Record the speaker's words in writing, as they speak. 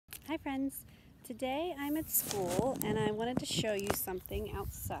Hi friends, today I'm at school and I wanted to show you something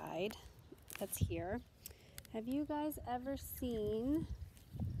outside that's here. Have you guys ever seen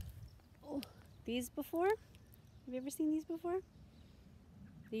these before? Have you ever seen these before?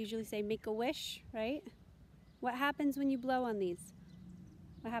 They usually say make a wish, right? What happens when you blow on these?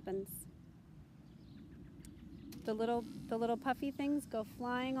 What happens? The little puffy things go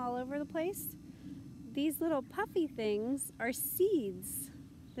flying all over the place. These little puffy things are seeds.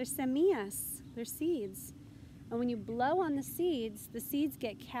 They're semillas. They're seeds. And when you blow on the seeds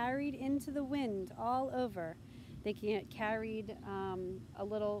get carried into the wind all over. They can get carried a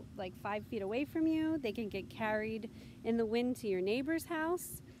little, like 5 feet away from you. They can get carried in the wind to your neighbor's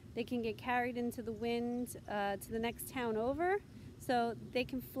house. They can get carried into the wind to the next town over. So they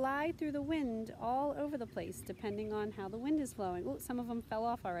can fly through the wind all over the place depending on how the wind is flowing. Oh, some of them fell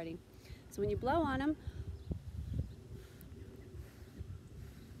off already. So when you blow on them,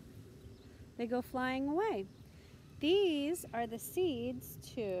 they go flying away. These are the seeds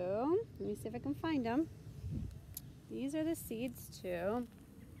to, let me see if I can find them. These are the seeds to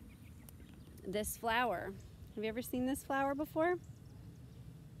this flower. Have you ever seen this flower before?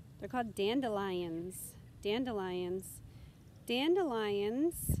 They're called dandelions. Dandelions.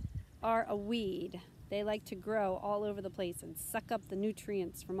 Dandelions are a weed. They like to grow all over the place and suck up the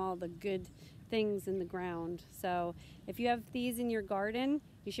nutrients from all the good things in the ground. So if you have these in your garden,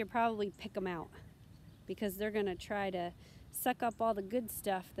 you should probably pick them out because they're going to try to suck up all the good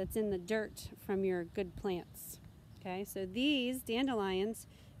stuff that's in the dirt from your good plants. Okay, so these dandelions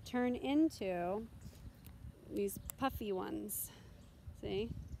turn into these puffy ones. See?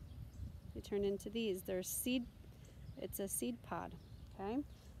 They turn into these. They're seed, it's a seed pod. Okay?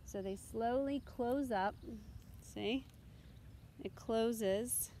 So they slowly close up. See? It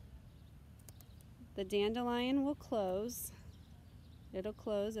closes. The dandelion will close. It'll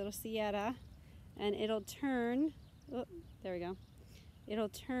close, it'll cierra, and it'll turn, oh, there we go. It'll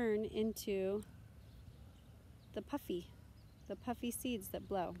turn into the puffy seeds that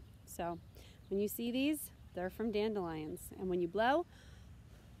blow. So when you see these, they're from dandelions. And when you blow,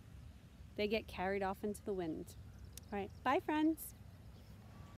 they get carried off into the wind. All right, bye friends.